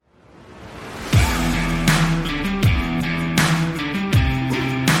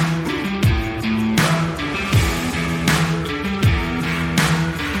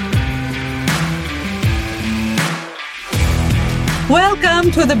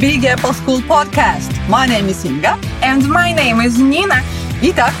Welcome to the Big Apple School podcast. My name is Inga. And my name is Nina.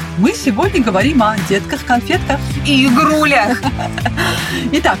 Итак, мы сегодня говорим о детках, конфетках и игрулях.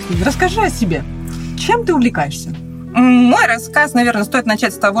 Итак, расскажи о себе. Чем ты увлекаешься? Мой рассказ, наверное, стоит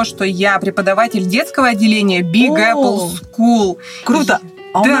начать с того, что я преподаватель детского отделения Big Apple School. Круто!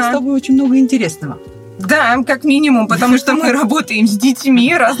 А у нас с тобой очень много интересного. Да, как минимум, потому что мы работаем с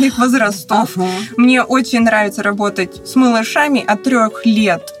детьми разных возрастов. Мне очень нравится работать с малышами от 3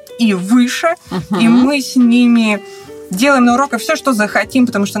 лет и выше, и мы с ними делаем на уроках все, что захотим,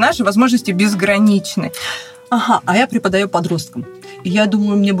 потому что наши возможности безграничны. А я преподаю подросткам. И я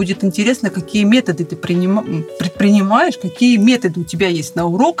думаю, мне будет интересно, какие методы ты предпринимаешь, какие методы у тебя есть на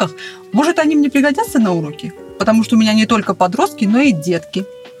уроках. Может, они мне пригодятся на уроке? Потому что у меня не только подростки, но и детки.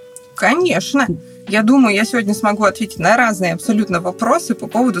 Конечно. Я думаю, я сегодня смогу ответить на разные абсолютно вопросы по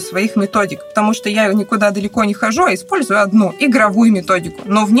поводу своих методик, потому что я никуда далеко не хожу, а использую одну игровую методику.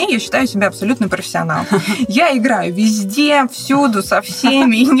 Но в ней я считаю себя абсолютно профессионалом. Я играю везде, всюду, со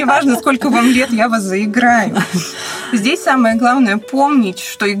всеми, и неважно, сколько вам лет, я вас заиграю. Здесь самое главное помнить,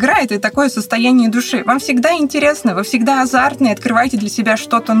 что игра – это такое состояние души. Вам всегда интересно, вы всегда азартны, открываете для себя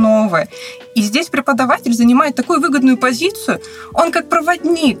что-то новое. И здесь преподаватель занимает такую выгодную позицию. Он как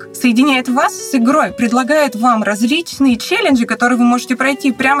проводник соединяет вас с игрой, предлагает вам различные челленджи, которые вы можете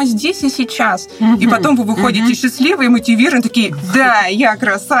пройти прямо здесь и сейчас. И потом вы выходите счастливые, мотивированные, такие: да, я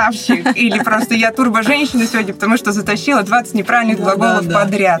красавчик. Или просто я турбо-женщина сегодня, потому что затащила 20 неправильных глаголов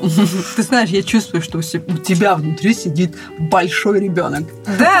подряд. Ты знаешь, я чувствую, что у тебя внутри сидит большой ребенок.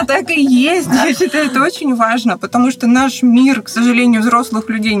 Да, так и есть. Я считаю, это очень важно, потому что наш мир, к сожалению, взрослых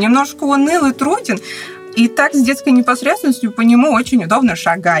людей немножко уныл и труден, и так с детской непосредственностью по нему очень удобно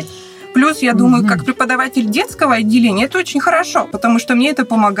шагать. Плюс, я думаю, как преподаватель детского отделения, это очень хорошо, потому что мне это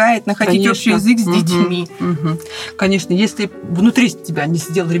помогает находить общий язык с детьми. Конечно, если внутри тебя не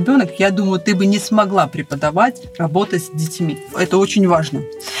сидел ребенок, я думаю, ты бы не смогла преподавать, работать с детьми. Это очень важно.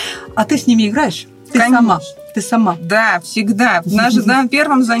 А ты с ними играешь? Ты сама? Да, всегда. Даже на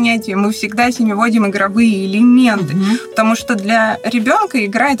первом занятии мы всегда с ними вводим игровые элементы, потому что для ребенка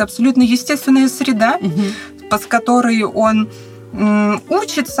игра – это абсолютно естественная среда, с которой он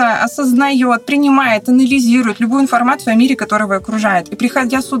учится, осознает, принимает, анализирует любую информацию о мире, который его окружает. И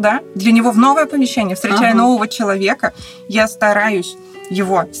приходя сюда, для него в новое помещение, встречая нового человека, я стараюсь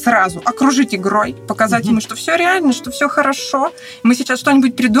его сразу окружить игрой, показать ему, что все реально, что все хорошо, мы сейчас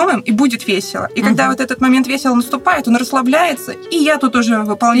что-нибудь придумаем, и будет весело. И когда вот этот момент весело наступает, он расслабляется, и я тут уже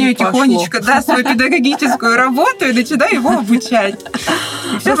выполняю тихонечко свою педагогическую работу и начинаю его обучать.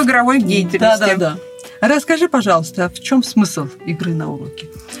 И все в игровой деятельности. Да. Расскажи, пожалуйста, в чем смысл игры на уроке?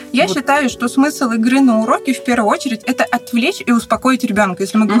 Я считаю, что смысл игры на уроке в первую очередь это отвлечь и успокоить ребенка,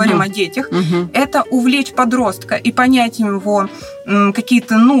 если мы говорим о детях. Это увлечь подростка и понять его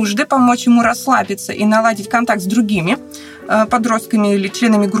какие-то нужды, помочь ему расслабиться и наладить контакт с другими подростками или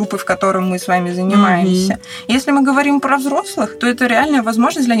членами группы, в которой мы с вами занимаемся. Если мы говорим про взрослых, то это реальная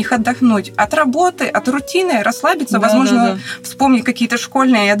возможность для них отдохнуть от работы, от рутины, расслабиться, вспомнить какие-то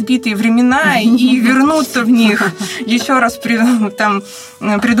школьные отбитые времена и вернуться в них, еще раз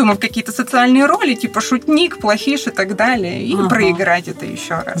придумав какие-то социальные роли, типа шутник, плохиш и так далее, и проиграть это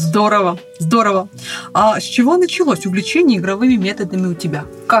еще раз. Здорово. А с чего началось увлечение игровыми методами у тебя?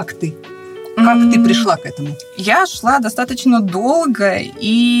 Как ты пришла к этому? Я шла достаточно долго,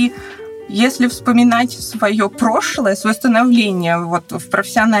 и если вспоминать свое прошлое, свое становление в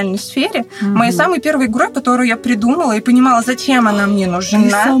профессиональной сфере, моей самой первой игрой, которую я придумала и понимала, зачем она мне нужна. Ты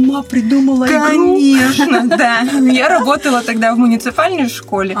сама придумала игру? Конечно, да. Я работала тогда в муниципальной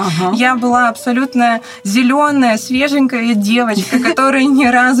школе. Я была абсолютно зеленая, свеженькая девочка, которая ни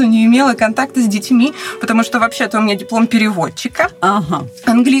разу не имела контакта с детьми, потому что вообще-то у меня диплом переводчика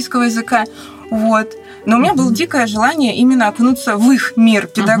английского языка. Но у меня было дикое желание именно окунуться в их мир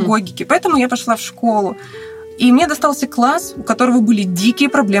педагогики, поэтому я пошла в школу. И мне достался класс, у которого были дикие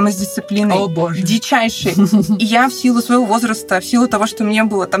проблемы с дисциплиной. О, боже. Дичайшие. И я в силу своего возраста, в силу того, что мне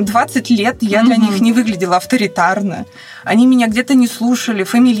было 20 лет, я для них не выглядела авторитарно. Они меня где-то не слушали,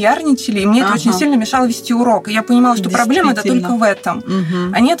 фамильярничали, и мне это очень сильно мешало вести урок. И я понимала, что проблема это только в этом.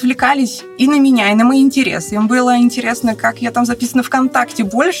 Они отвлекались и на меня, и на мои интересы. Им было интересно, как я там записана ВКонтакте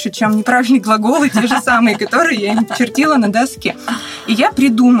больше, чем неправильные глаголы, те же самые, которые я им чертила на доске. И я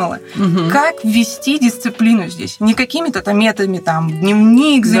придумала, как ввести дисциплину здесь. Не какими-то там методами, там,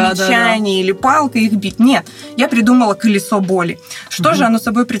 дневник, замечаний или палкой их бить. Нет, я придумала колесо боли. Что же оно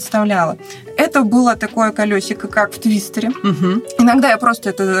собой представляло? Это было такое колесико, как в твистере. Иногда я просто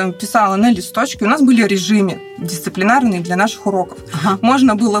это писала на листочке. У нас были режимы дисциплинарные для наших уроков.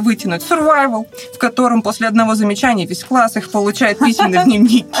 Можно было вытянуть survival, в котором после одного замечания весь класс их получает письменные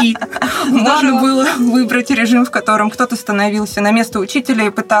дневники. Можно было выбрать режим, в котором кто-то становился на место учителя и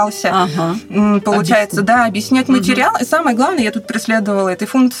пытался, получается, объяснять материал. И самое главное, я тут преследовала этой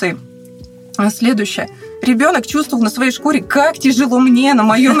функции. Следующее. Ребенок чувствовал на своей шкуре, как тяжело мне на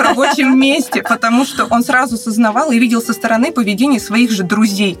моем рабочем месте, потому что он сразу осознавал и видел со стороны поведение своих же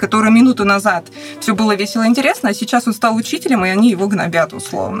друзей, которые минуту назад все было весело и интересно, а сейчас он стал учителем, и они его гнобят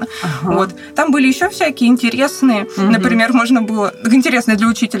условно. Вот. Там были еще всякие интересные, например, можно было, интересное для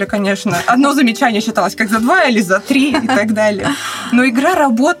учителя, конечно, одно замечание считалось как за 2 или за 3 и так далее. Но игра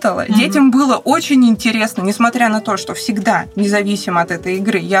работала, детям было очень интересно, несмотря на то, что всегда, независимо от этой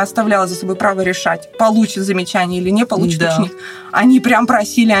игры, я оставляла за собой право решать, получит замечание или не получит ученик. Они прям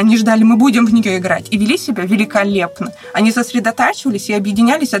просили, они ждали, мы будем в нее играть. И вели себя великолепно. Они сосредотачивались и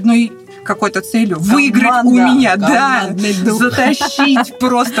объединялись одной какой-то целью. Выиграть у меня, затащить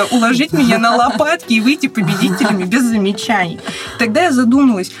просто, уложить меня на лопатки и выйти победителями без замечаний. Тогда я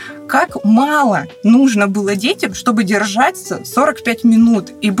задумалась, как мало нужно было детям, чтобы держаться 45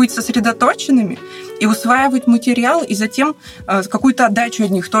 минут и быть сосредоточенными, и усваивать материал, и затем какую-то отдачу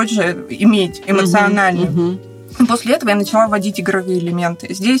от них тоже иметь эмоциональную. После этого я начала вводить игровые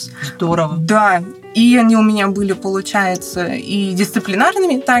элементы. Здесь здорово. Да. И они у меня были, получается, и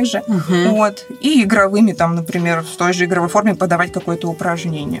дисциплинарными также, вот, и игровыми, там, например, в той же игровой форме подавать какое-то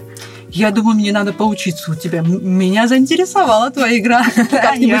упражнение. Я думаю, мне надо поучиться у тебя. Меня заинтересовала твоя игра.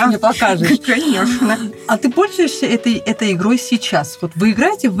 Как-нибудь мне покажешь. Конечно. А ты пользуешься этой игрой сейчас? Вот вы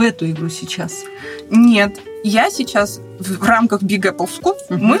играете в эту игру сейчас? Нет. Я сейчас в рамках Big Apple School,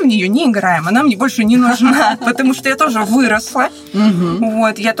 мы в нее не играем, она мне больше не нужна, потому что я тоже выросла,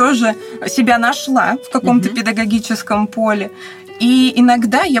 вот, я тоже себя нашла в каком-то педагогическом поле. И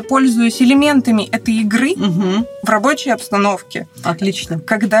иногда я пользуюсь элементами этой игры в рабочей обстановке. Отлично.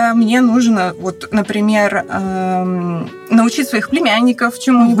 Когда мне нужно, вот, например, научить своих племянников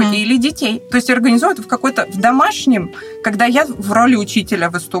чему-нибудь или детей. То есть организовать в какой-то в домашнем, когда я в роли учителя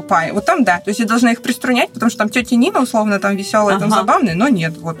выступаю. Вот там, да. То есть я должна их приструнять, потому что там тетя Нина, условно, там веселая, там забавная, но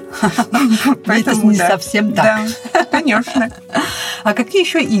нет. Вот. Это не совсем так. Да, конечно. А какие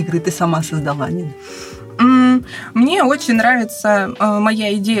еще игры ты сама создала, Нина? Мне очень нравится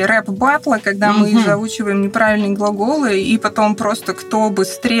моя идея рэп-баттла, когда мы заучиваем неправильные глаголы, и потом просто кто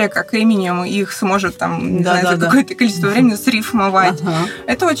быстрее, как Эминем, их сможет там, не знаю, за какое-то количество времени срифмовать.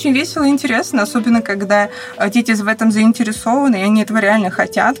 Это очень весело и интересно, особенно когда дети в этом заинтересованы, и они этого реально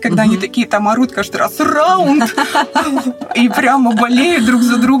хотят, когда они такие там орут каждый раз «раунд!» и прямо болеют друг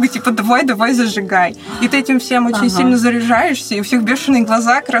за друга, типа «давай, зажигай». И ты этим всем очень сильно заряжаешься, и у всех бешеные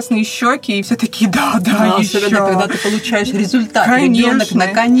глаза, красные щеки, и все такие «да». Особенно, когда ты получаешь результат. Конечно, ребенок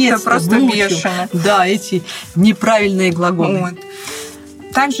наконец-то просто выучил, бешено. Да, эти неправильные глаголы. Вот.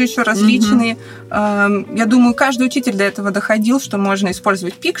 Также еще различные. Я думаю, каждый учитель до этого доходил, что можно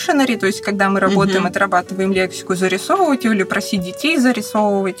использовать Pictionary, то есть когда мы работаем, отрабатываем лексику, зарисовывать ее или просить детей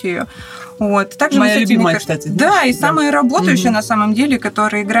зарисовывать ее. Вот. Также моя любимая, кстати. Да, и самая работающая на самом деле,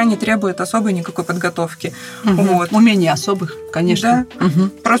 которая игра не требует особой никакой подготовки. Вот. Умений особых, конечно. Да.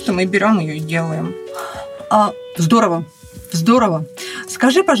 Просто мы берем ее и делаем. Здорово.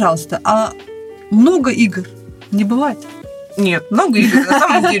 Скажи, пожалуйста, а много игр не бывает? Нет, много игр на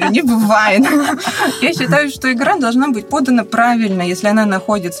самом деле не бывает. Я считаю, что игра должна быть подана правильно, если она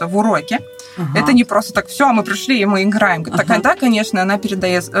находится в уроке. Это не просто так, все, мы пришли и мы играем. Тогда, конечно, она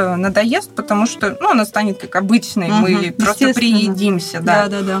надоест, потому что она станет как обычной, мы просто приедимся. Да.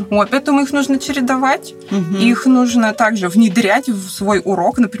 Вот, поэтому их нужно чередовать, их нужно также внедрять в свой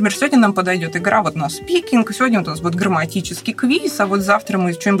урок. Например, сегодня нам подойдет игра вот на спикинг, сегодня вот у нас будет грамматический квиз, а вот завтра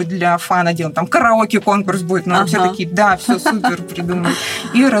мы что-нибудь для фана делаем, там караоке-конкурс будет, все такие, да, все супер придумали.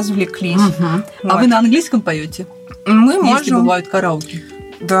 И развлеклись. А вы на английском поете? Мы можем. Если бывают караоке.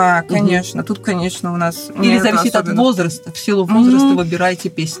 Да, конечно. Тут, конечно, у нас... Или зависит от возраста. В силу возраста выбирайте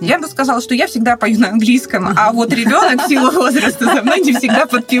песни. Я бы сказала, что я всегда пою на английском, а вот ребенок в силу возраста за мной не всегда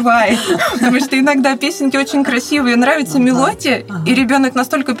подпевает. Потому что иногда песенки очень красивые, нравится мелодия, и ребенок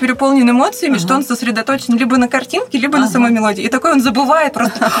настолько переполнен эмоциями, что он сосредоточен либо на картинке, либо на самой мелодии. И такой он забывает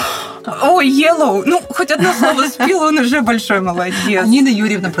просто... Ой, yellow. Хоть одно слово спел, он уже большой молодец. Нина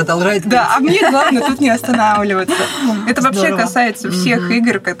Юрьевна продолжает. Да, а мне главное тут не останавливаться. Это вообще касается всех игр.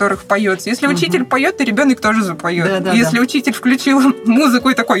 игр, в которых поется. Если учитель поет, то ребенок тоже запоет. Да, Если учитель включил музыку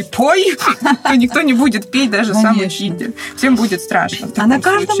и такой «пой», то никто не будет петь, даже сам учитель. Всем будет страшно. А на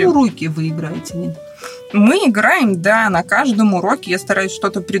каждом уроке вы играете, Нина? Мы играем, да, на каждом уроке. Я стараюсь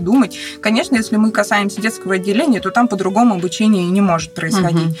что-то придумать. Конечно, если мы касаемся детского отделения, то там по-другому обучение не может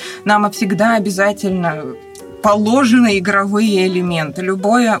происходить. Нам всегда обязательно положены игровые элементы.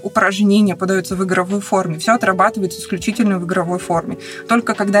 Любое упражнение подается в игровой форме. Все отрабатывается исключительно в игровой форме.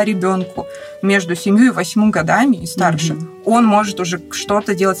 Только когда ребенку между 7 и 8 годами и старше, он может уже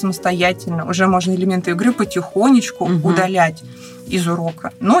что-то делать самостоятельно. Уже можно элементы игры потихонечку удалять из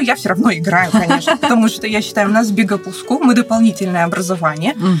урока. Но я все равно играю, конечно, потому что я считаю, у нас в Big Apple School мы дополнительное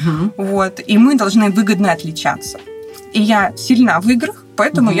образование, вот, и мы должны выгодно отличаться. И я сильна в играх,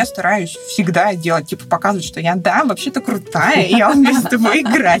 поэтому я стараюсь всегда делать, типа показывать, что я, да, вообще-то крутая, и я умею с тобой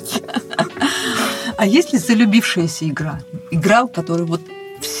играть. А есть ли залюбившаяся игра? Игра, которую вот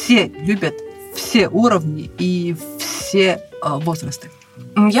все любят, все уровни и все возрасты?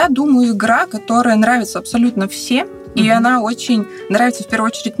 Я думаю, игра, которая нравится абсолютно всем, и она очень нравится в первую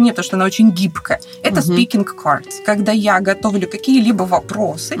очередь мне, потому что она очень гибкая. Это speaking cards, когда я готовлю какие-либо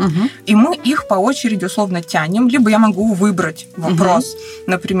вопросы, и мы их по очереди условно тянем, либо я могу выбрать вопрос,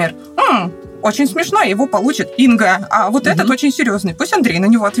 например, очень смешно, его получит Инга, а вот этот очень серьезный, пусть Андрей на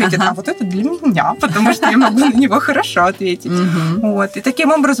него ответит, а вот это для меня, потому что я могу на него хорошо ответить. Вот. И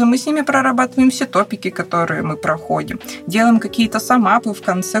таким образом мы с ними прорабатываем все топики, которые мы проходим, делаем какие-то самапы в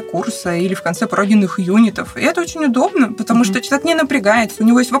конце курса или в конце пройденных юнитов. И это очень удобно, потому что человек не напрягается, у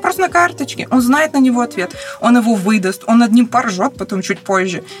него есть вопрос на карточке, он знает на него ответ, он его выдаст, он над ним поржет потом чуть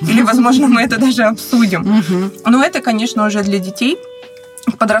позже, или, возможно, мы это даже обсудим. Но это, конечно, уже для детей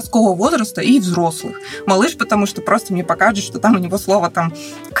подросткового возраста и взрослых. Малыш, потому что просто мне покажет, что там у него слово там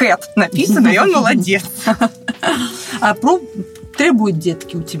 «cat» написано, и он молодец. А требуют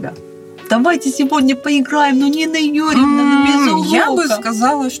детки у тебя? Давайте сегодня поиграем, но Нина Юрьевна, без урока. Я бы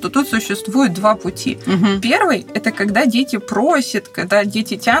сказала, что тут существует два пути. Первый – это когда дети просят, когда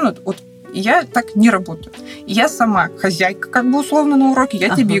дети тянут. Вот я так не работаю. Я сама хозяйка, как бы условно на уроке.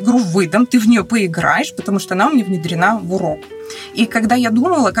 Я тебе игру выдам, ты в нее поиграешь, потому что она у меня внедрена в урок. И когда я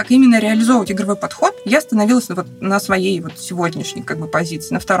думала, как именно реализовывать игровой подход, я остановилась вот на своей вот сегодняшней как бы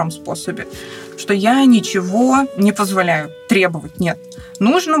позиции, на втором способе, что я ничего не позволяю требовать. Нет.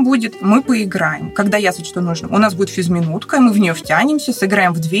 Нужно будет, мы поиграем. Когда я сочту нужно, у нас будет физминутка, мы в нее втянемся,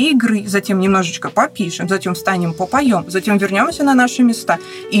 сыграем в 2 игры, затем немножечко попишем, затем встанем, попоем, затем вернемся на наши места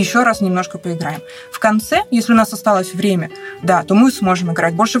и еще раз немножко поиграем. В конце, если у нас осталось время, да, то мы сможем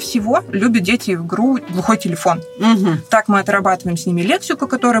играть. Больше всего любят дети игру «Глухой телефон». Так мы отрабатываем с ними лексику,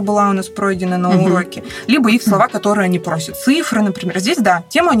 которая была у нас пройдена на уроке, либо их слова, которые они просят. Цифры, например. Здесь, да,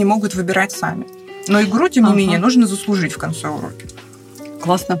 тему они могут выбирать сами. Но игру, тем не менее, нужно заслужить в конце урока.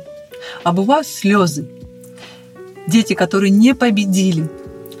 Классно. А бывают слезы? Дети, которые не победили.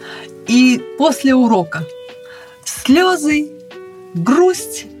 И после урока слезы,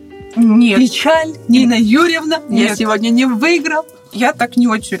 грусть, печаль. Нина Юрьевна, я сегодня не выиграл. Я так не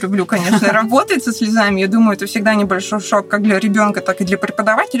очень люблю, конечно, работать со слезами. Я думаю, это всегда небольшой шок как для ребенка, так и для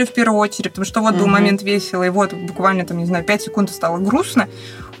преподавателя в первую очередь, потому что вот был момент весело, и вот буквально, там, не знаю, 5 секунд стало грустно.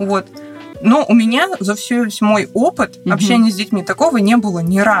 Вот. Но у меня за весь мой опыт общения с детьми такого не было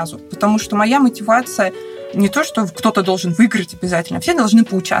ни разу, потому что моя мотивация не то, что кто-то должен выиграть обязательно, все должны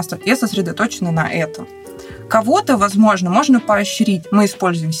поучаствовать. Я сосредоточена на этом. Кого-то, возможно, можно поощрить. Мы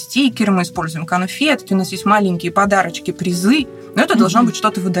используем стикеры, мы используем конфетки, у нас есть маленькие подарочки, призы, но это должно быть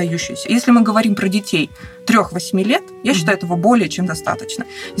что-то выдающееся. Если мы говорим про детей 3-8 лет, я считаю, этого более чем достаточно.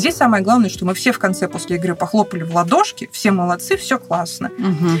 Здесь самое главное, что мы все в конце после игры похлопали в ладошки, все молодцы, все классно.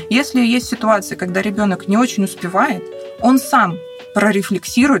 Если есть ситуация, когда ребенок не очень успевает, он сам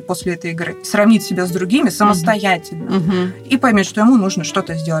прорефлексирует после этой игры, сравнит себя с другими самостоятельно и поймет, что ему нужно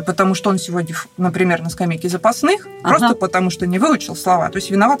что-то сделать, потому что он сегодня, например, на скамейке запасных, просто потому что не выучил слова, то есть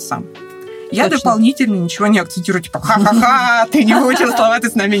виноват сам. Я дополнительно ничего не акцентирую, типа «ха-ха-ха, ты не выучил слова, ты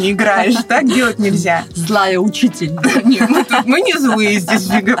с нами не играешь». Так делать нельзя. Злая учитель. Нет, мы не злые здесь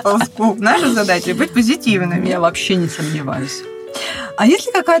в Big Apple School. Наша задача – быть позитивными. Я вообще не сомневаюсь. А есть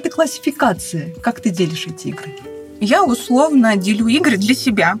ли какая-то классификация? Как ты делишь эти игры? Я условно делю игры для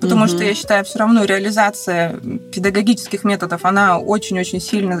себя, потому что я считаю, все равно реализация педагогических методов, она очень-очень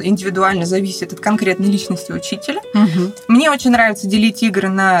сильно индивидуально зависит от конкретной личности учителя. Мне очень нравится делить игры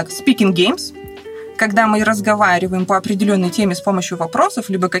на speaking games, когда мы разговариваем по определенной теме с помощью вопросов,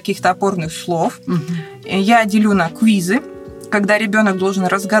 либо каких-то опорных слов. Я делю на квизы, когда ребенок должен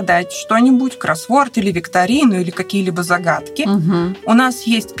разгадать что-нибудь, кроссворд или викторину, или какие-либо загадки. У нас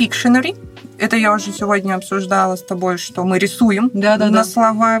есть Pictionary. Это я уже сегодня обсуждала с тобой, что мы рисуем на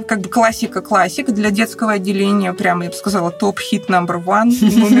слова. Как бы классика для детского отделения. Прямо, я бы сказала, топ-хит номер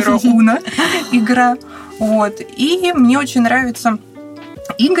 1, номер 1 игра. Вот. И мне очень нравится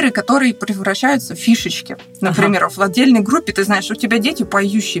игры, которые превращаются в фишечки. Например, в отдельной группе, ты знаешь, у тебя дети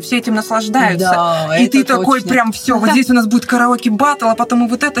поющие, все этим наслаждаются. Да, и ты такой прям все, вот здесь у нас будет караоке-баттл, а потом мы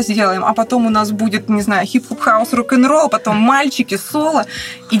вот это сделаем, а потом у нас будет, не знаю, хип-хоп-хаус, рок-н-ролл, потом мальчики, соло.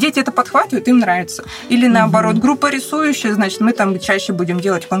 И дети это подхватывают, им нравится. Или наоборот, группа рисующая, значит, мы там чаще будем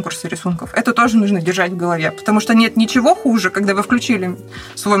делать конкурсы рисунков. Это тоже нужно держать в голове, потому что нет ничего хуже, когда вы включили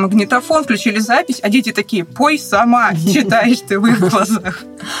свой магнитофон, включили запись, а дети такие: пой сама, читаешь ты в их глазах.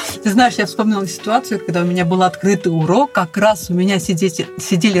 Ты знаешь, я вспомнила ситуацию, когда у меня был открытый урок, как раз у меня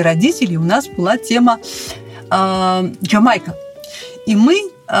сидели родители, и у нас была тема Джамайка. И мы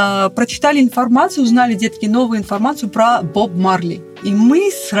прочитали информацию, узнали, детки, новую информацию про Боб Марли. И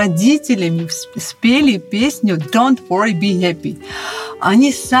мы с родителями спели песню «Don't worry, be happy».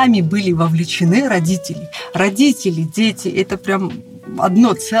 Они сами были вовлечены, родители. Родители, дети, это прям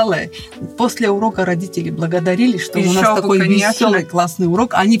одно целое. После урока родители благодарили, что у нас такой веселый, классный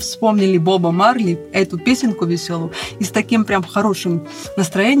урок. Они вспомнили Боба Марли, эту песенку веселую, и с таким прям хорошим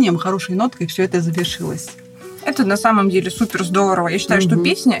настроением, хорошей ноткой все это завершилось. Это на самом деле супер здорово. Я считаю, что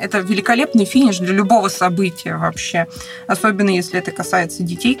песня – это великолепный финиш для любого события вообще. Особенно если это касается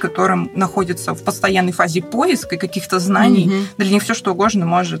детей, которым находятся в постоянной фазе поиска и каких-то знаний. Для них все что угодно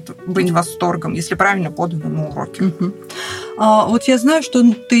может быть восторгом, если правильно подано на уроке. Вот я знаю, что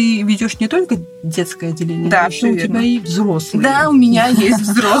ты ведешь не только детское отделение, да, но у тебя и взрослые. Да, у меня есть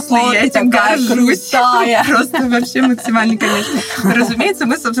взрослые, я этим горжусь. Просто вообще максимально, конечно. Разумеется,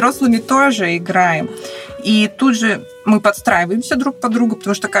 мы со взрослыми тоже играем. И тут же мы подстраиваемся друг под друга,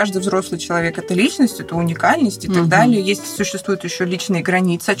 потому что каждый взрослый человек – это личность, это уникальность и так далее. Существуют еще личные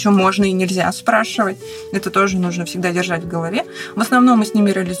границы, о чем можно и нельзя спрашивать. Это тоже нужно всегда держать в голове. В основном мы с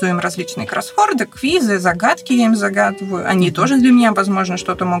ними реализуем различные кроссворды, квизы, загадки я им загадываю. Они тоже для меня, возможно,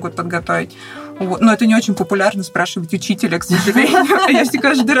 что-то могут подготовить. Вот. Но это не очень популярно спрашивать учителя, к сожалению. Я все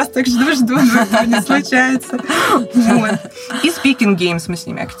каждый раз так жду, но этого не случается. Вот. И speaking games мы с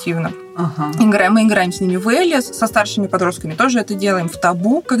ними активно играем. Мы играем с ними в Элис, со старшими подростками тоже это делаем, в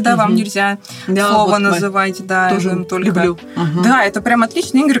табу, когда вам нельзя слово называть. Да, тоже только... люблю. Да, это прям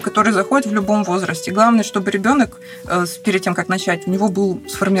отличные игры, которые заходят в любом возрасте. Главное, чтобы ребенок перед тем, как начать, у него был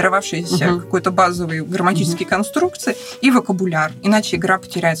сформировавшийся какой-то базовый грамматические конструкции и вокабуляр. Иначе игра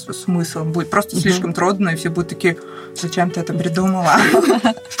потеряет свой смысл. Будет просто слишком трудно, и все будут такие: зачем ты это придумала?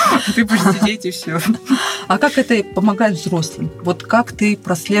 Ты будешь сидеть и все. А как это помогает взрослым? Вот как ты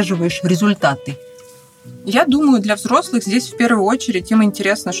прослеживаешь результаты? Я думаю, для взрослых здесь в первую очередь им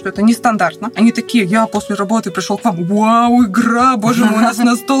интересно, что это нестандартно. Они такие: я после работы пришел к вам, вау, игра, боже мой, у нас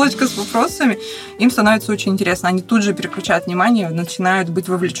настолочка с вопросами. Им становится очень интересно. Они тут же переключают внимание, начинают быть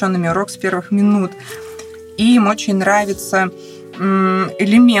вовлеченными в урок с первых минут. И им очень нравится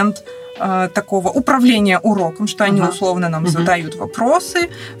элемент такого управления уроком, что они условно нам задают вопросы,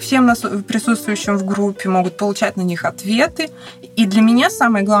 всем нас, присутствующим в группе, могут получать на них ответы. И для меня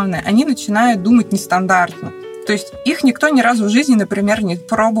самое главное, они начинают думать нестандартно. То есть их никто ни разу в жизни, например, не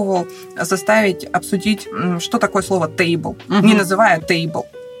пробовал заставить обсудить, что такое слово table, не называя table.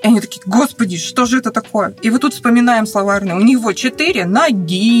 И они такие: господи, что же это такое? И вот тут вспоминаем словарный. У него 4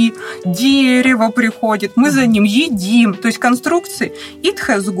 ноги, дерево приходит, мы за ним едим. То есть конструкции it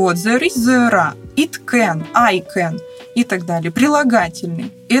has got, there is, there are, it can, I can и так далее.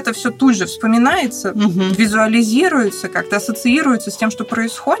 Прилагательный. И это все тут же вспоминается, визуализируется, как-то ассоциируется с тем, что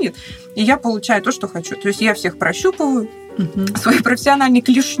происходит. И я получаю то, что хочу. То есть я всех прощупываю своей профессиональной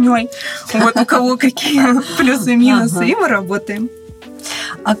клешней. Вот у кого какие плюсы и минусы, и мы работаем.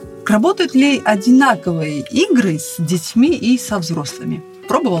 А работают ли одинаковые игры с детьми и со взрослыми?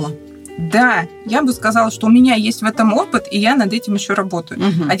 Пробовала? Да, я бы сказала, что у меня есть в этом опыт, и я над этим еще работаю.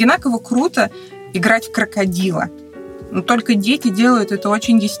 Одинаково круто играть в крокодила. Но только дети делают это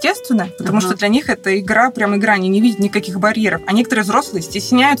очень естественно, потому что для них это игра, прям игра, они не видят никаких барьеров. А некоторые взрослые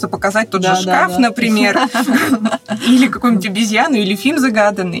стесняются показать тот же шкаф, например, или какую-нибудь обезьяну, или фильм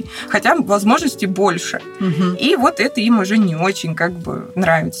загаданный, хотя возможностей больше. И вот это им уже не очень как бы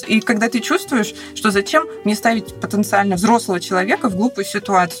нравится. И когда ты чувствуешь, что зачем мне ставить потенциально взрослого человека в глупую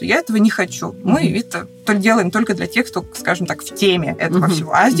ситуацию, я этого не хочу. Мы это делаем только для тех, кто, скажем так, в теме этого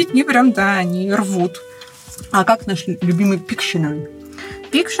всего. А с детьми прям, да, они рвут. А как наш любимый Pictionary?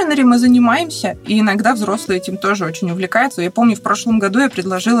 Pictionary мы занимаемся, и иногда взрослые этим тоже очень увлекаются. Я помню, в прошлом году я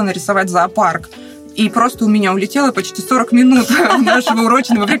предложила нарисовать зоопарк. И просто у меня улетело почти 40 минут нашего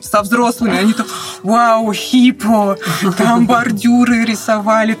урочного времени со взрослыми. Они там, вау, хиппо, там бордюры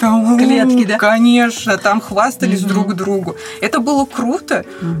рисовали, там клетки, да? Конечно, там хвастались друг другу. Это было круто,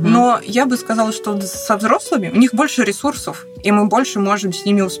 но я бы сказала, что со взрослыми у них больше ресурсов, и мы больше можем с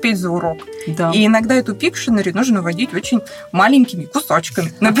ними успеть за урок. Да. И иногда эту Pictionary нужно вводить очень маленькими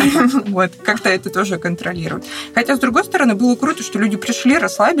кусочками, например. Вот, как-то это тоже контролировать. Хотя, с другой стороны, было круто, что люди пришли,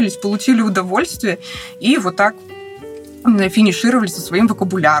 расслабились, получили удовольствие, и вот так финишировали со своим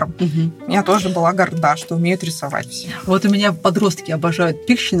вокабуляром. Я тоже была горда, что умеют рисовать все. Вот у меня подростки обожают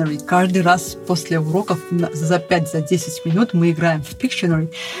Pictionary. Каждый раз после уроков за 5-10 минут мы играем в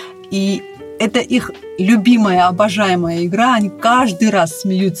Pictionary. И это их любимая, обожаемая игра. Они каждый раз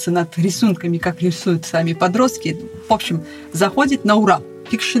смеются над рисунками, как рисуют сами подростки. В общем, заходит на ура.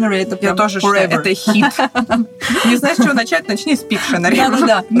 Pictionary — это прям Я тоже forever. считаю, это хит. Не знаешь, с чего начать? Начни с Pictionary.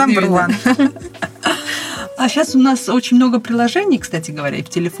 Да-да-да. Number one. А сейчас у нас очень много приложений, кстати говоря, и в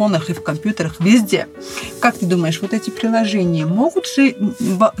телефонах, и в компьютерах, везде. Как ты думаешь, вот эти приложения могут же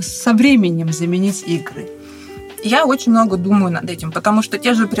со временем заменить игры? Я очень много думаю над этим, потому что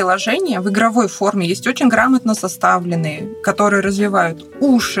те же приложения в игровой форме есть очень грамотно составленные, которые развивают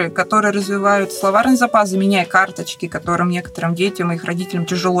уши, которые развивают словарный запас, заменяя карточки, которым некоторым детям и их родителям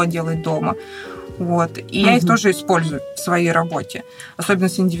тяжело делать дома. Вот. И я их тоже использую в своей работе, особенно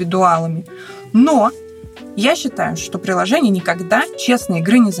с индивидуалами. Но я считаю, что приложение никогда честной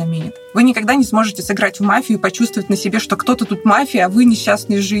игры не заменит. Вы никогда не сможете сыграть в мафию и почувствовать на себе, что кто-то тут мафия, а вы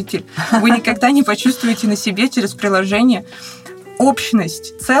несчастный житель. Вы никогда не почувствуете на себе через приложение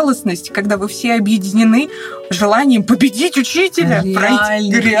общность, целостность, когда вы все объединены желанием победить учителя.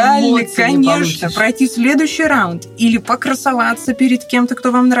 Реально, конечно. Пройти следующий раунд. Или покрасоваться перед кем-то,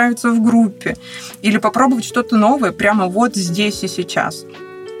 кто вам нравится в группе. Или попробовать что-то новое прямо вот здесь и сейчас.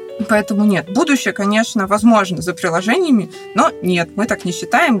 Поэтому нет. Будущее, конечно, возможно за приложениями, но нет, мы так не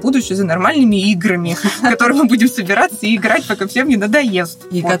считаем. Будущее за нормальными играми, в которые мы будем собираться и играть, пока всем не надоест.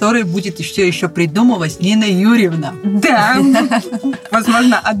 И которые будет еще придумывать Нина Юрьевна. Да.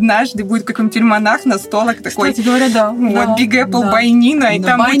 Возможно, однажды будет какой-нибудь альманах на столах такой. Кстати говоря, да. Вот, Big Apple by Nina, и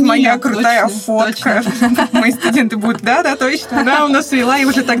там будет моя крутая фотка. Мои студенты будут, да, точно. Она у нас вела, и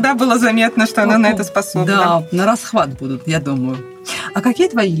уже тогда было заметно, что она на это способна. Да, на расхват будут, я думаю. А какие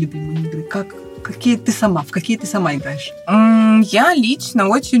твои любимые игры? В какие ты сама играешь? Я лично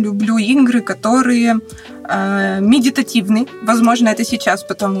очень люблю игры, которые медитативны. Возможно, это сейчас,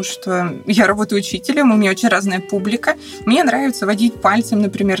 потому что я работаю учителем, у меня очень разная публика. Мне нравится водить пальцем,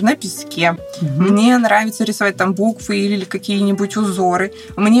 например, на песке. Мне нравится рисовать там буквы или какие-нибудь узоры.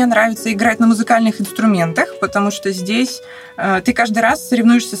 Мне нравится играть на музыкальных инструментах, потому что здесь ты каждый раз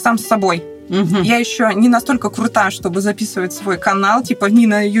соревнуешься сам с собой. Я еще не настолько крута, чтобы записывать свой канал, типа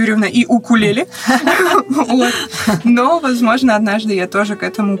Нина Юрьевна и укулеле. Но, возможно, однажды я тоже к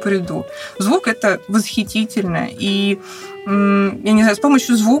этому приду. Звук — это восхитительно. И, я не знаю, с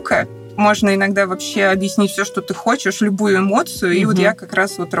помощью звука можно иногда вообще объяснить все, что ты хочешь, любую эмоцию. И вот я как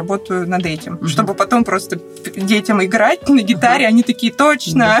раз вот работаю над этим, чтобы потом просто детям играть на гитаре. Они такие,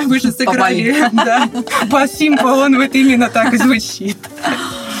 точно, вы же сыграли. По Simple он вот именно так и звучит.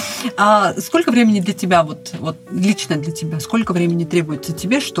 А сколько времени для тебя, вот лично для тебя, сколько времени требуется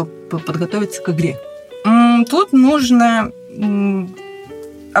тебе, чтобы подготовиться к игре? Тут нужно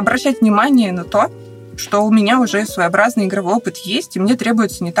обращать внимание на то, что у меня уже своеобразный игровой опыт есть, и мне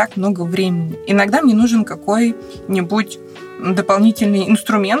требуется не так много времени. Иногда мне нужен какой-нибудь дополнительный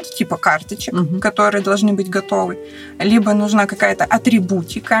инструмент, типа карточек, которые должны быть готовы. Либо нужна какая-то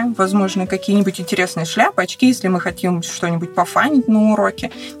атрибутика, возможно, какие-нибудь интересные шляпы, очки, если мы хотим что-нибудь пофанить на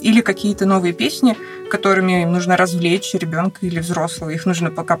уроке, или какие-то новые песни, которыми нужно развлечь ребенка или взрослого. Их нужно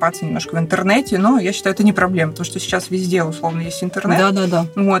покопаться немножко в интернете, но я считаю, это не проблема, потому что сейчас везде, условно, есть интернет. Да.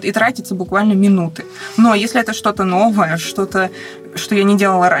 Вот, и тратится буквально минуты. Но если это что-то новое, что-то, что я не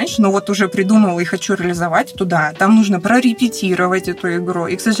делала раньше, но вот уже придумала и хочу реализовать, то да, там нужно прорепетировать эту игру.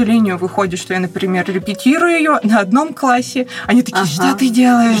 И, к сожалению, выходит, что я, например, репетирую ее на одном классе. Они такие, что ты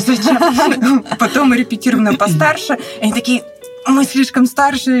делаешь? Зачем? Потом мы репетируем на постарше. И они такие, мы слишком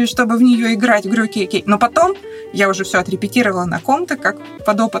старшие, чтобы в нее играть. Я говорю, окей. Но потом я уже все отрепетировала на ком-то, как в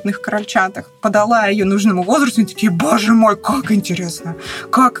подопытных крольчатах. Подала ее нужному возрасту. И такие, боже мой, как интересно,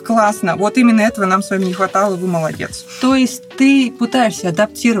 как классно. Вот именно этого нам с вами не хватало, вы молодец. То есть ты пытаешься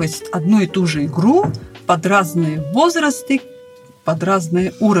адаптировать одну и ту же игру под разные возрасты, под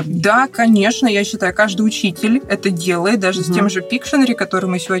разные уровни. Да, конечно, я считаю, каждый учитель это делает, даже с тем же Pictionary, который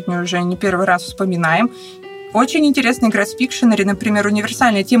мы сегодня уже не первый раз вспоминаем. Очень интересно играть в Pictionary, например,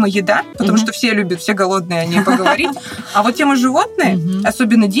 универсальная тема еда, потому что все любят, все голодные о ней поговорить. А вот тема животные,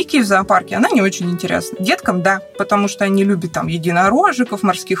 особенно дикие в зоопарке, она не очень интересна. Деткам, да, потому что они любят там единорожиков,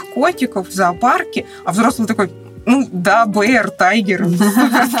 морских котиков в зоопарке, а взрослый такой... Ну, да, бэр, тайгер,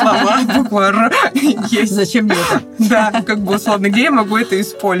 слова, буква Р есть. Зачем мне это? Да, как бы условно, где я могу это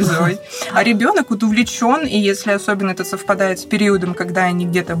использовать? А ребенок вот увлечен, и если особенно это совпадает с периодом, когда они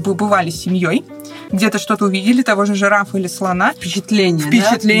где-то бывали с семьей, где-то что-то увидели, того же жирафа или слона.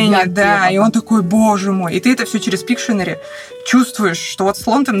 Впечатление, да. И он такой, боже мой. И ты это все через Pictionary чувствуешь, что вот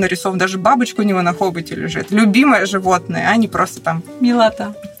слон там нарисован, даже бабочка у него на хоботе лежит. Любимое животное, а не просто там...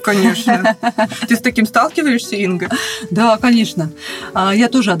 Милота. Конечно. Ты с таким сталкиваешься, Инга? Да, конечно. Я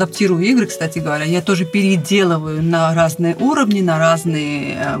тоже адаптирую игры, кстати говоря. Я тоже переделываю на разные уровни, на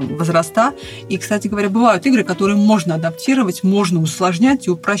разные возраста. И, кстати говоря, бывают игры, которые можно адаптировать, можно усложнять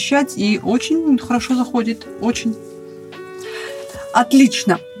и упрощать, и очень хорошо заходит. Очень.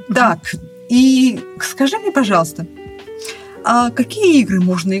 Отлично. Так, и скажи мне, пожалуйста, а какие игры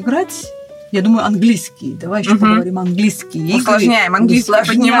можно играть? Я думаю, английские. Давай еще поговорим английские игры. Усложняем английский,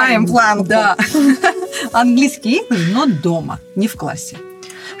 поднимаем планку. Да. Английские игры, но дома, не в классе.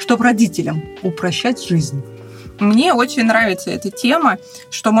 Чтобы родителям упрощать жизнь. Мне очень нравится эта тема,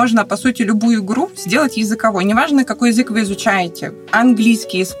 что можно, по сути, любую игру сделать языковой. Неважно, какой язык вы изучаете.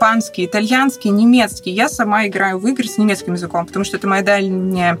 Английский, испанский, итальянский, немецкий. Я сама играю в игры с немецким языком, потому что это моя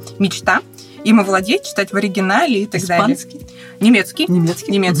дальняя мечта. Им овладеть, читать в оригинале и так далее. Испанский?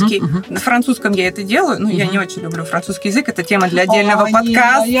 Немецкий. На французском я это делаю, но я не очень люблю французский язык. Это тема для отдельного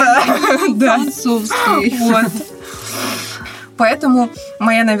подкаста. Французский. Вот. Поэтому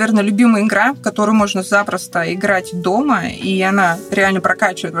моя, наверное, любимая игра, в которую можно запросто играть дома, и она реально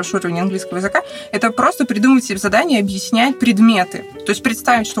прокачивает ваш уровень английского языка, это просто придумать себе задание, объяснять предметы. То есть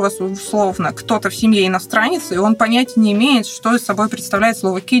представить, что у вас условно кто-то в семье иностранец, и он понятия не имеет, что из собой представляет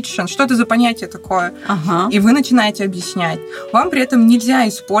слово kitchen, что это за понятие такое. И вы начинаете объяснять. Вам при этом нельзя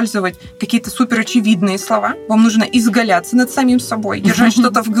использовать какие-то суперочевидные слова. Вам нужно изгаляться над самим собой, держать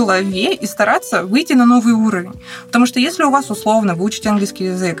что-то в голове и стараться выйти на новый уровень. Потому что если у вас условно вы учите английский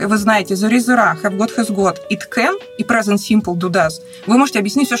язык, и вы знаете there is, have got, has got, it can и present simple, do, does, вы можете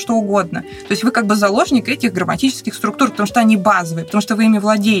объяснить все, что угодно. То есть вы как бы заложник этих грамматических структур, потому что они базовые, потому что вы ими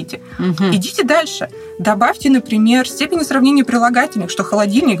владеете. Идите дальше. Добавьте, например, степени сравнения прилагательных, что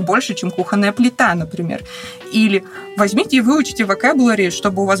холодильник больше, чем кухонная плита, например. Или возьмите и выучите vocabulary,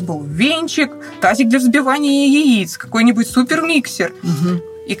 чтобы у вас был венчик, тазик для взбивания яиц, какой-нибудь супермиксер.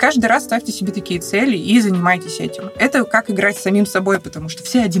 И каждый раз ставьте себе такие цели и занимайтесь этим. Это как играть с самим собой, потому что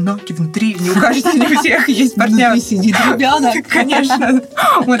все одиноки внутри, не у каждого, не у всех есть партнер. Сидит ребенок. Конечно.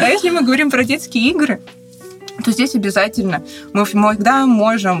 Вот. А если мы говорим про детские игры, то здесь обязательно мы всегда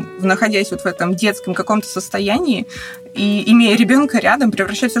можем, находясь вот в этом детском каком-то состоянии и имея ребенка рядом,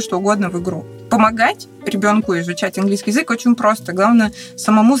 превращать все что угодно в игру. Помогать ребенку изучать английский язык очень просто. Главное,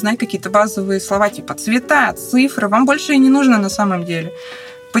 самому знать какие-то базовые слова, типа цвета, цифры. Вам больше и не нужно на самом деле.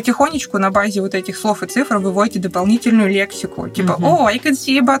 Потихонечку на базе вот этих слов и цифр выводите дополнительную лексику. Типа, I can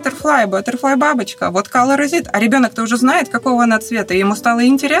see a butterfly, butterfly бабочка, what color is it? А ребенок-то уже знает, какого она цвета, и ему стало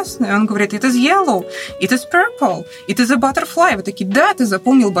интересно, и он говорит, it is yellow, it is purple, it is a butterfly. Вы такие, да, ты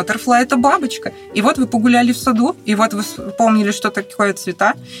запомнил, butterfly – это бабочка. И вот вы погуляли в саду, и вот вы вспомнили, что такое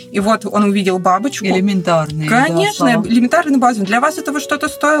цвета, и вот он увидел бабочку. Элементарные. Конечно, да, элементарный базовый. Для вас этого что-то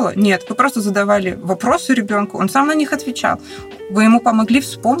стоило? Нет, вы просто задавали вопросы ребенку, он сам на них отвечал. Вы ему помогли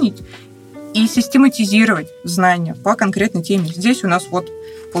вспомнить и систематизировать знания по конкретной теме. Здесь у нас вот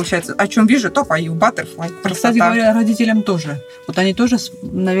получается, о чем вижу, то пою, butterfly. Кстати говоря, родителям тоже. Вот они тоже,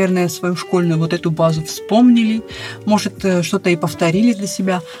 наверное, свою школьную вот эту базу вспомнили, может, что-то и повторили для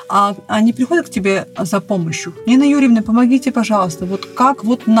себя. А они приходят к тебе за помощью. Нина Юрьевна, помогите, пожалуйста, вот как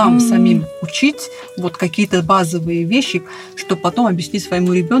вот нам самим учить вот какие-то базовые вещи, чтобы потом объяснить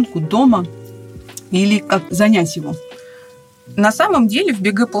своему ребенку дома или как занять его. На самом деле в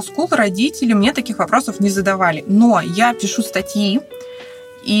Big Apple School родители мне таких вопросов не задавали. Но я пишу статьи,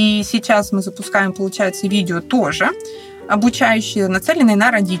 и сейчас мы запускаем, получается, видео тоже, обучающие, нацеленные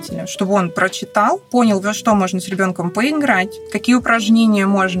на родителя, чтобы он прочитал, понял, во что можно с ребенком поиграть, какие упражнения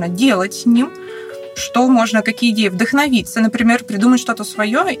можно делать с ним, что можно, какие идеи вдохновиться, например, придумать что-то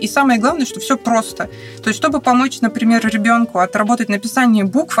свое. И самое главное, что все просто. То есть, чтобы помочь, например, ребенку отработать написание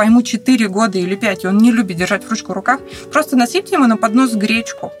букв, а ему 4 года или 5, и он не любит держать ручку в руках, просто насыпьте ему на поднос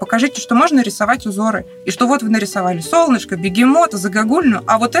гречку, покажите, что можно рисовать узоры. И что вот вы нарисовали солнышко, бегемота, загогульную,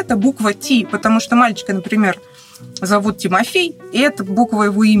 а вот это буква Т, потому что мальчика, например, зовут Тимофей, и это буква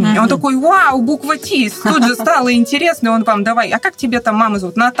его имени. Он такой, вау, буква Т. Тут же стало интересно, и он вам, давай, а как тебе там мама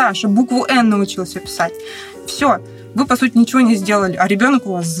зовут? Наташа, букву Н научился писать. Все, вы, по сути, ничего не сделали, а ребенок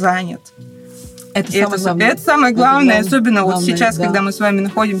у вас занят. Это самое главное, особенно вот сейчас, когда мы с вами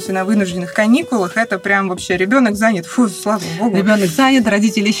находимся на вынужденных каникулах, это прям вообще ребенок занят, слава богу. Ребенок занят,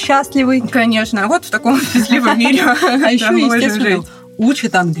 родители счастливы. Конечно, вот в таком счастливом мире. А еще, естественно,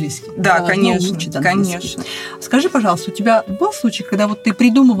 учат английский. Да, конечно, конечно. Скажи, пожалуйста, у тебя был случай, когда вот ты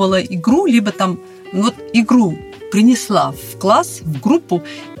придумывала игру, либо там вот игру принесла в класс, в группу,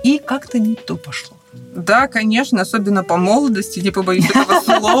 и как-то не то пошло? Да, конечно, особенно по молодости, не побоюсь этого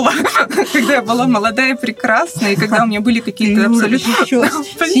слова, когда я была молодая и прекрасная, и когда у меня были какие-то абсолютно...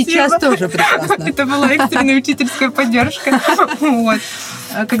 Сейчас тоже прекрасно. Это была экстренная учительская поддержка.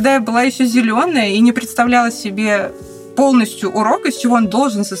 Когда я была еще зеленая и не представляла себе полностью урок, из чего он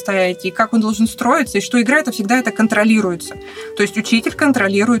должен состоять, и как он должен строиться, и что игра это всегда это контролируется. То есть учитель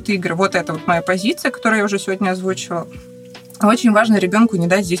контролирует игры. Вот это вот моя позиция, которую я уже сегодня озвучивала. Очень важно ребенку не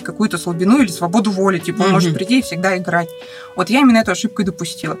дать здесь какую-то слабину или свободу воли. Типа он может прийти и всегда играть. Вот я именно эту ошибку и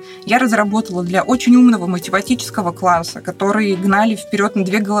допустила. Я разработала для очень умного математического класса, которые гнали вперед на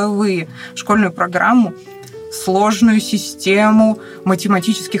 2 головы школьную программу, сложную систему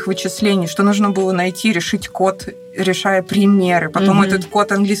математических вычислений, что нужно было найти, решить код, решая примеры. Потом этот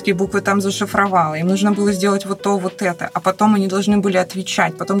код, английские буквы там зашифровала. Им нужно было сделать вот то, вот это. А потом они должны были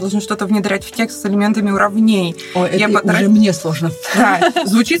отвечать. Потом должны что-то внедрять в текст с элементами уравнений. Ой, это уже мне сложно. Да,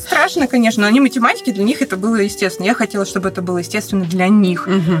 звучит страшно, конечно, но они математики, для них это было естественно. Я хотела, чтобы это было естественно для них.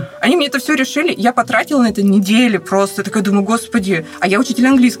 Они мне это все решили. Я потратила на это недели просто. Такая думаю, господи, а я учитель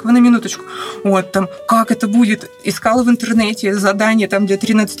английского, на минуточку. Вот там, как это будет? Искала в интернете задания там для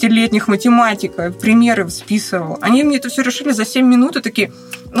 13-летних математика, примеры списывала. Они мне это все решили за 7 минут и такие,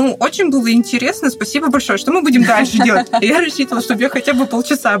 очень было интересно, спасибо большое, что мы будем дальше делать? Я рассчитывала, что у меня хотя бы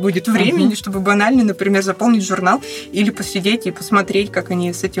полчаса будет времени, чтобы банально, например, заполнить журнал или посидеть и посмотреть, как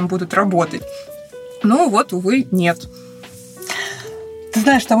они с этим будут работать. Но вот, увы, нет. Ты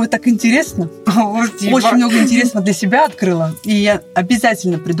знаешь, с тобой так интересно. Очень много интересного для себя открыла. И я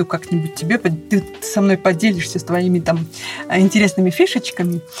обязательно приду как-нибудь к тебе. Ты со мной поделишься с твоими там интересными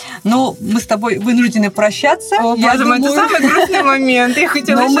фишечками. Но мы с тобой вынуждены прощаться. О, боже мой, это самый грустный момент. Я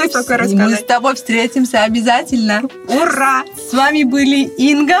хотела сейчас только рассказать. Мы с тобой встретимся обязательно. Ура! С вами были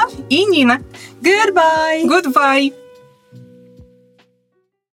Инга и Нина. Goodbye. Goodbye.